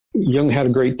Jung had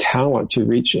a great talent to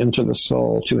reach into the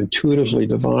soul, to intuitively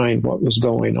divine what was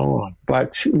going on,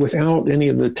 but without any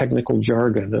of the technical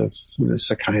jargon of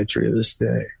psychiatry of this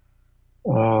day.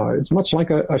 It's much like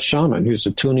a shaman who's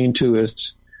attuning to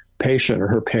his patient or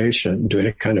her patient, doing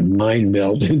a kind of mind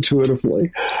meld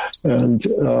intuitively, and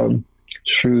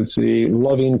through the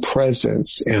loving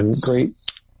presence and great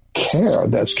care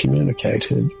that's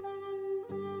communicated.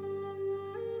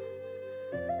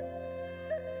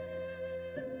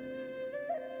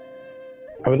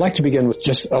 I would like to begin with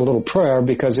just a little prayer,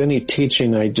 because any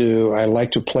teaching I do, I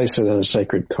like to place it in a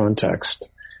sacred context.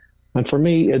 And for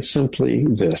me, it's simply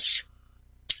this: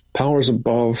 powers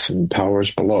above and powers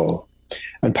below,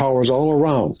 and powers all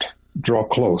around, draw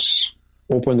close.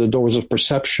 Open the doors of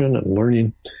perception and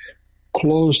learning.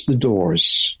 Close the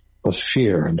doors of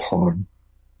fear and harm.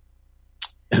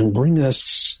 And bring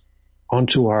us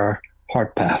onto our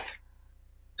heart path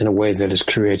in a way that is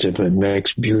creative and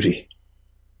makes beauty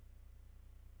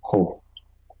whole.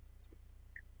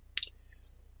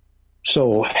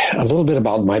 So, a little bit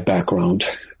about my background.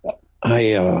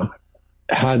 I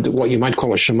had what you might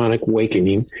call a shamanic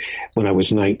awakening when I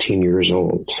was 19 years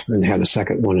old, and had a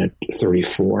second one at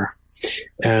 34.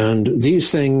 And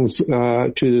these things,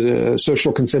 to the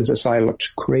social consensus, I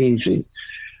looked crazy.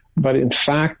 But in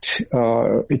fact,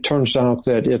 it turns out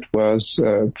that it was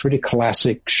a pretty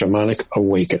classic shamanic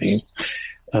awakening.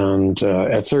 And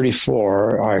at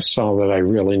 34, I saw that I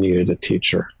really needed a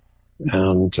teacher.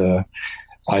 And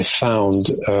I found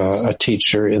a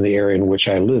teacher in the area in which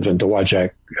I live, in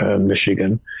Dowagiac,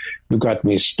 Michigan, who got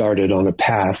me started on a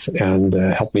path and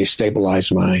helped me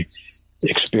stabilize my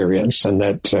experience. And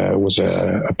that was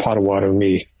a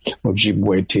Potawatomi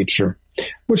Ojibwe teacher,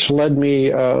 which led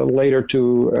me later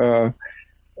to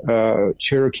a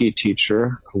Cherokee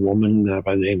teacher, a woman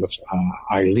by the name of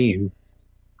Eileen,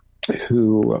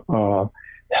 who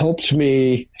helped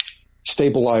me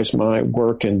stabilize my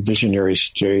work in visionary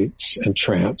states and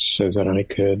trance so that I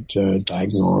could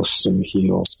diagnose and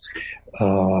heal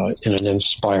in an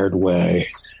inspired way.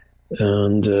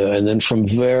 And then from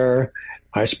there,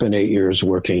 I spent 8 years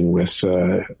working with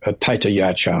a Taita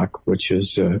Yachak, which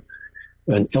is an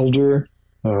elder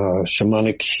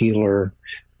shamanic healer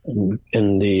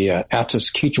in the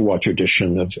Atas Quechua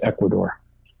tradition of Ecuador.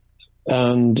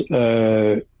 And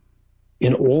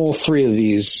in all three of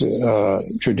these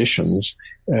traditions,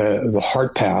 the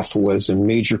heart path was a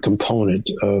major component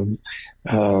of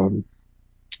the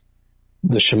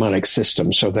shamanic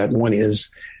system, so that one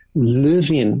is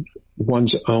living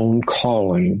one's own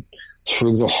calling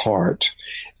through the heart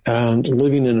and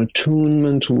living in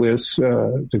attunement with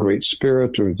the Great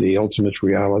Spirit or the ultimate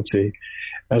reality,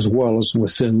 as well as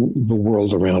within the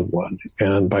world around one.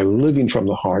 And by living from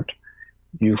the heart,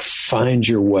 you find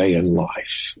your way in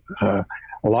life. A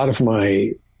lot of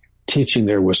my teaching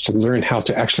there was to learn how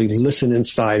to actually listen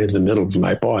inside in the middle of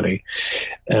my body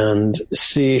and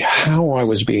see how I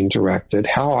was being directed,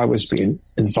 how I was being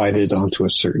invited onto a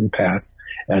certain path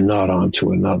and not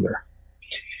onto another.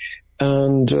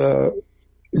 And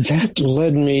that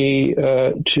led me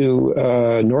to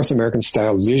a North American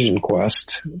style vision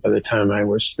quest by the time I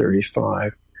was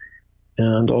 35.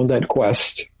 And on that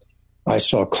quest, I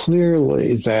saw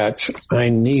clearly that I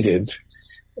needed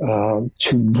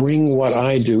to bring what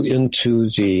I do into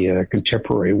the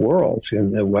contemporary world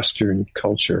in the Western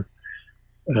culture.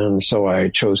 And so I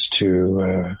chose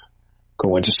to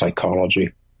go into psychology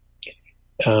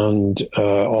and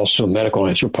also medical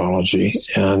anthropology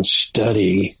and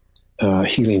study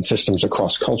healing systems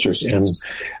across cultures and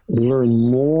learn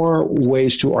more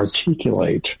ways to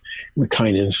articulate the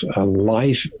kind of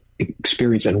life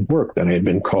experience and work that I had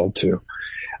been called to.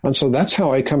 And so that's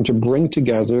how I come to bring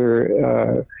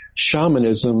together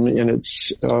shamanism in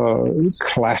its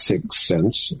classic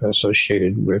sense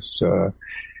associated with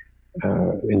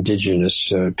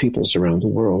indigenous peoples around the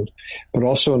world, but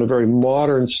also in a very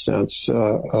modern sense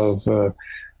of the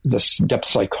depth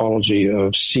psychology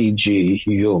of C.G.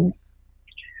 Jung.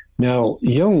 Now,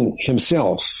 Jung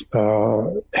himself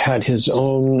had his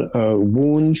own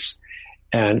wounds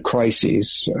and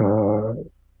crises.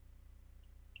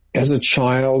 As a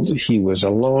child, he was a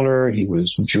loner, he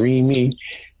was dreamy,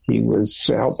 he was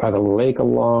out by the lake a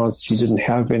lot, he didn't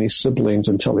have any siblings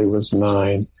until he was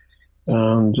 9.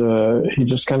 And he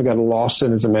just kind of got lost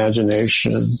in his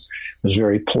imagination, was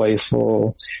very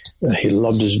playful, he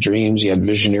loved his dreams, he had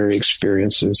visionary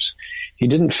experiences. He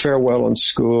didn't fare well in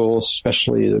school,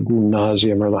 especially the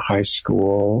gymnasium or the high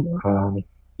school.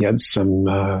 He had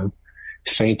some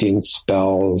fainting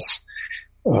spells.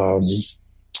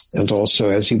 And also,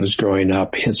 as he was growing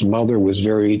up, his mother was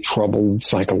very troubled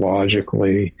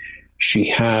psychologically.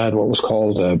 She had what was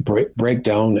called a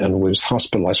breakdown and was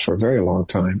hospitalized for a very long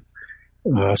time.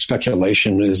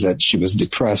 Speculation is that she was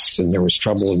depressed and there was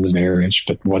trouble in the marriage,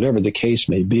 but whatever the case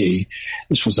may be,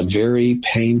 this was a very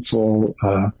painful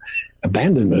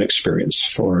abandonment experience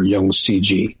for young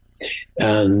CG.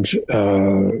 And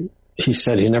he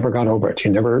said he never got over it. He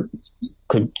never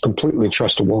could completely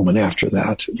trust a woman after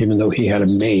that, even though he had a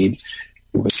maid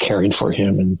who was caring for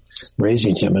him and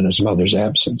raising him in his mother's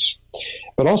absence.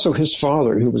 But also his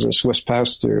father, who was a Swiss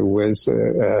pastor, was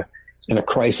in a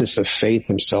crisis of faith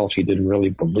himself. He didn't really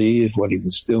believe what he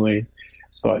was doing,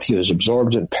 but he was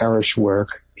absorbed in parish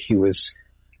work. He was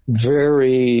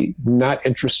very not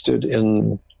interested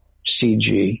in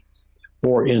CG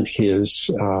or in his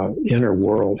inner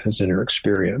world, his inner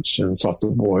experience, and thought the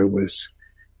boy was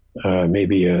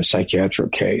maybe a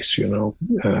psychiatric case,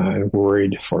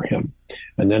 worried for him.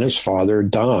 And then his father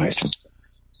died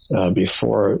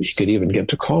before he could even get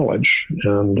to college.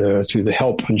 And through the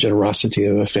help and generosity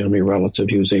of a family relative,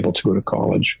 he was able to go to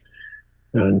college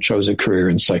and chose a career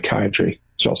in psychiatry.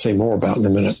 So I'll say more about in a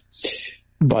minute.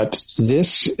 But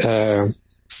this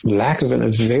lack of an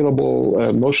available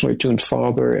emotionally tuned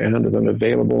father and of an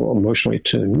available emotionally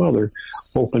tuned mother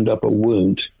opened up a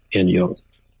wound in Jung.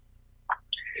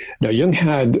 Now, Jung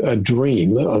had a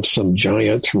dream of some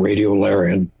giant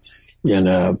radiolarian in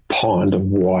a pond of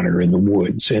water in the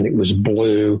woods, and it was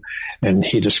blue, and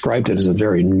he described it as a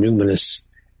very numinous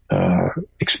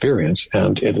experience,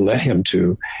 and it led him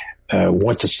to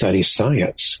want to study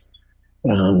science.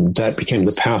 That became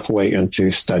the pathway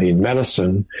into studying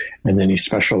medicine, and then he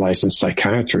specialized in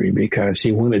psychiatry because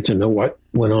he wanted to know what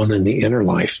went on in the inner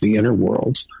life, the inner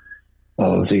worlds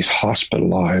of these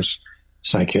hospitalized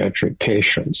psychiatric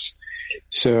patients.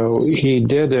 So he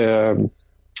did a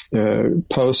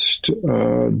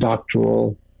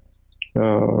post-doctoral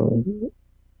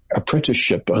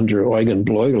apprenticeship under Eugen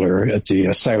Bleuler at the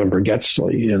Asylum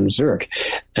Bergetzli in Zurich.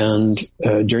 And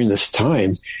during this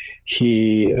time,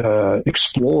 he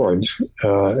explored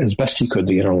as best he could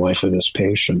the inner life of his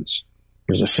patients.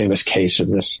 There's a famous case of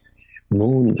this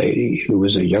moon lady who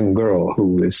was a young girl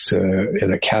who was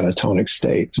in a catatonic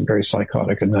state, very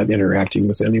psychotic and not interacting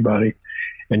with anybody.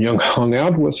 And Jung hung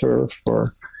out with her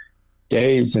for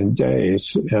days and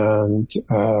days and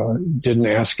didn't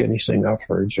ask anything of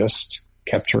her, just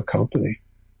kept her company.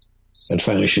 And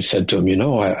finally she said to him,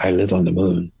 I live on the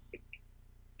moon.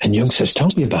 And Jung says, tell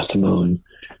me about the moon.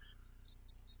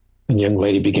 And the young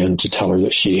lady began to tell her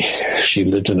that she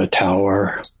lived in a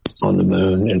tower on the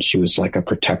moon, and she was like a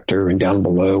protector, and down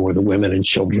below were the women and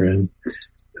children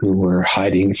who were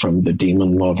hiding from the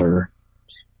demon lover.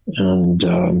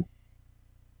 And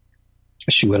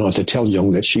she went on to tell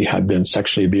Jung that she had been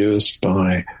sexually abused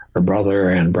by her brother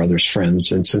and brother's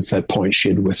friends, and since that point she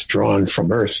had withdrawn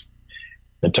from Earth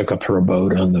and took up her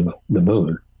abode on the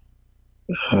moon,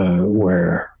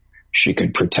 where she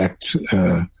could protect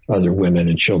other women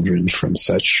and children from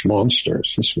such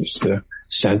monsters. This was the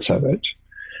sense of it.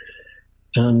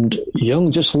 And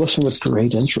Jung just listened with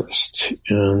great interest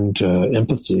and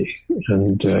empathy.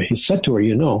 And he said to her,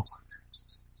 you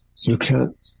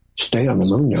can't stay on the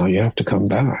moon now. You have to come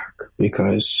back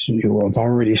because you have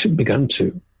already begun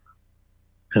to.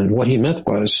 And what he meant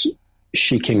was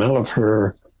she came out of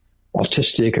her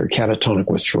autistic or catatonic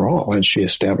withdrawal and she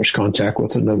established contact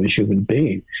with another human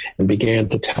being and began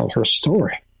to tell her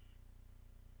story.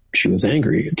 She was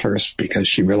angry at first because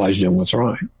she realized Jung was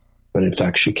right. But in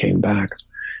fact, she came back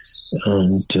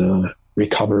and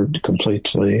recovered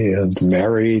completely and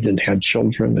married and had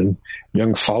children. And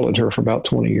Jung followed her for about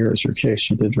 20 years. Her case,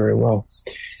 she did very well.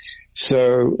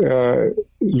 So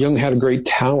Jung had a great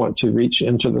talent to reach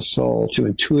into the soul, to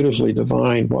intuitively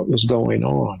divine what was going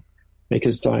on, make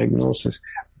his diagnosis,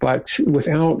 but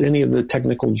without any of the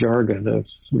technical jargon of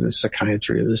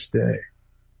psychiatry of this day.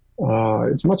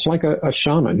 It's much like a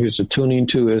shaman who's attuning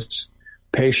to his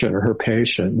patient or her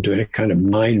patient, doing a kind of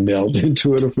mind meld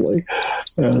intuitively.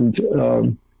 And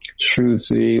through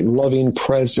the loving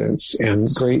presence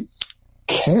and great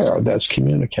care that's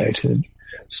communicated,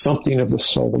 something of the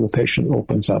soul of the patient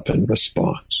opens up in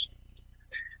response.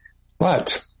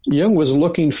 But Jung was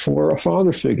looking for a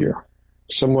father figure,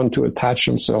 someone to attach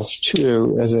himself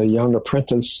to as a young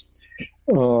apprentice,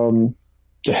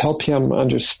 to help him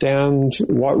understand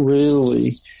what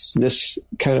really this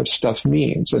kind of stuff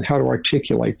means and how to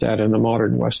articulate that in a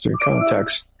modern Western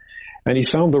context. And he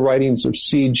found the writings of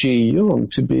C.G. Jung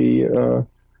to be of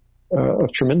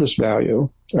tremendous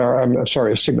value,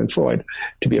 of Sigmund Freud,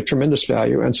 to be of tremendous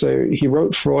value. And so he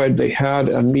wrote Freud. They had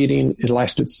a meeting. It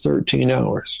lasted 13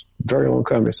 hours, very long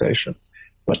conversation,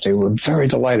 but they were very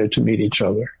delighted to meet each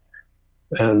other.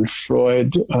 And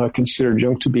Freud considered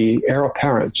Jung to be heir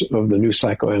apparent of the new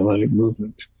psychoanalytic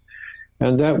movement.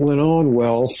 And that went on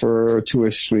well for 2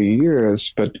 or 3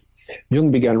 years, but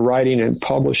Jung began writing and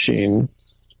publishing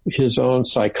his own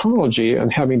psychology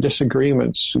and having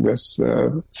disagreements with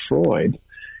Freud,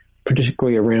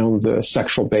 particularly around the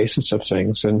sexual basis of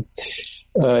things. And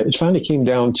it finally came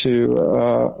down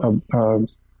to a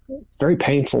very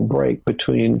painful break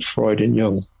between Freud and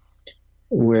Jung,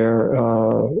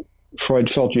 where Freud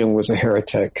felt Jung was a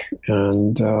heretic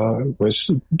and was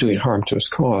doing harm to his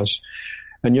cause.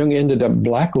 And Jung ended up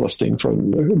blacklisted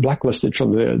from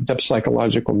the depth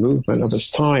psychological movement of his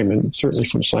time, and certainly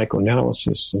from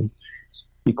psychoanalysis. And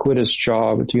he quit his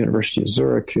job at the University of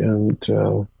Zurich, and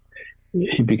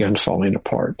he began falling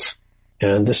apart.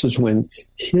 And this is when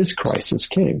his crisis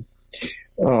came.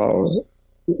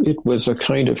 It was a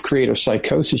kind of creative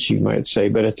psychosis, you might say,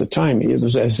 but at the time it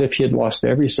was as if he had lost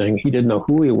everything. He didn't know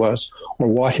who he was or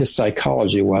what his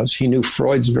psychology was. He knew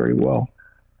Freud's very well,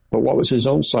 but what was his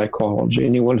own psychology?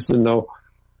 And he wanted to know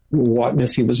what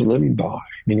myth he was living by. I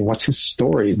mean, what's his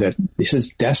story, that is his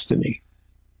destiny?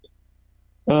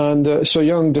 And so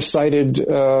Jung decided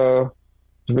there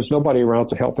was nobody around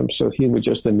to help him, so he would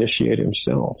just initiate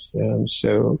himself. And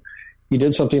so he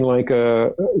did something like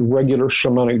a regular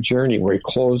shamanic journey where he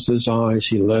closed his eyes,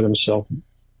 he let himself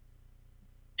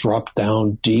drop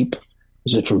down deep,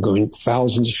 as if we're going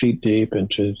thousands of feet deep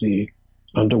into the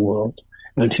underworld.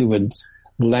 And he would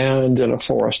land in a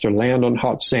forest or land on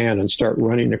hot sand and start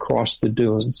running across the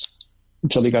dunes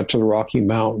until he got to the Rocky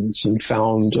Mountains and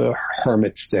found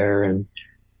hermits there, and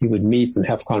he would meet and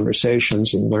have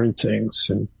conversations and learn things.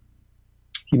 And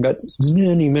he met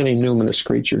many, many numinous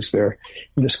creatures there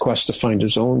in his quest to find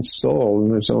his own soul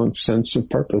and his own sense of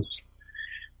purpose.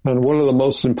 And one of the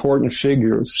most important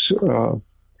figures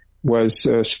was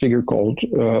a figure called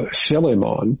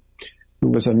Philemon, who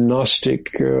was a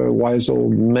Gnostic, wise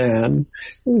old man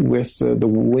with the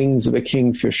wings of a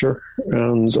kingfisher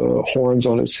and horns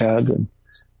on his head. And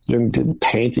Jung did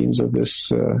paintings of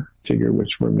this figure,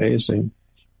 which were amazing.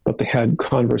 But they had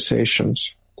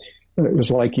conversations. And it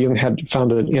was like Jung had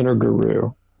found an inner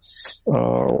guru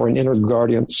or an inner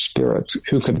guardian spirit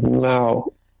who could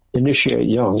now initiate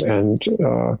Jung and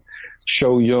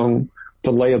show Jung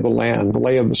the lay of the land, the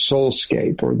lay of the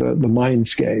soulscape or the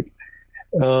mindscape.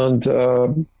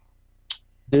 And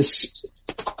this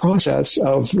process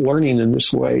of learning in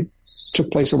this way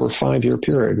took place over a 5-year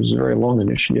period. It was a very long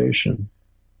initiation.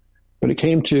 But it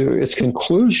came to its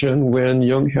conclusion when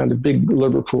Jung had a big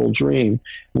Liverpool dream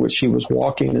in which he was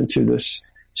walking into this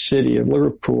city of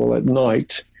Liverpool at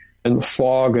night in the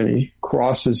fog, and he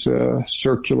crosses a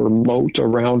circular moat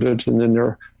around it, and then there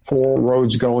are 4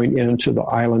 roads going into the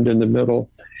island in the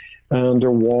middle, and there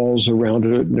are walls around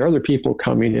it, and there are other people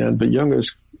coming in, but Jung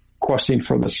is questing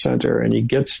for the center, and he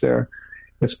gets there.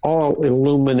 It's all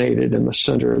illuminated in the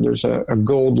center. There's a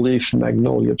gold leaf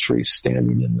magnolia tree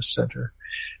standing in the center.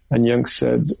 And Jung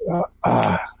said,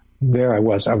 there I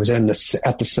was at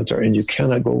the center, and you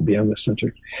cannot go beyond the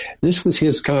center. This was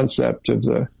his concept of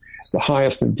the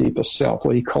highest and deepest self,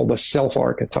 what he called the self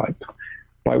archetype,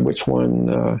 by which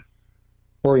one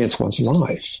orients one's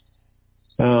life.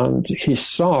 And he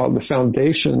saw the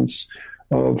foundations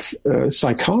of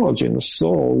psychology and the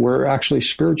soul were actually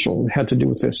spiritual and had to do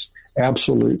with this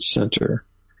absolute center.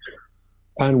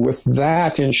 And with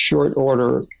that, in short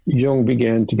order, Jung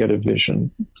began to get a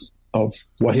vision of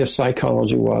what his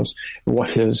psychology was and what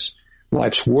his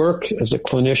life's work as a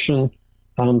clinician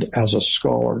and as a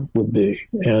scholar would be.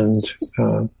 And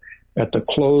at the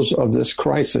close of this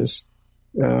crisis,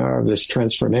 this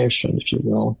transformation, if you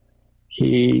will,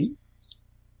 he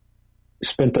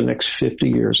spent the next 50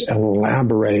 years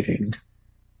elaborating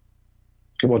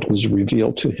what was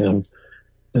revealed to him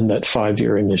in that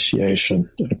 5-year initiation.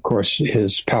 And of course,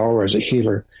 his power as a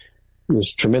healer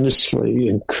was tremendously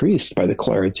increased by the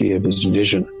clarity of his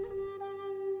vision.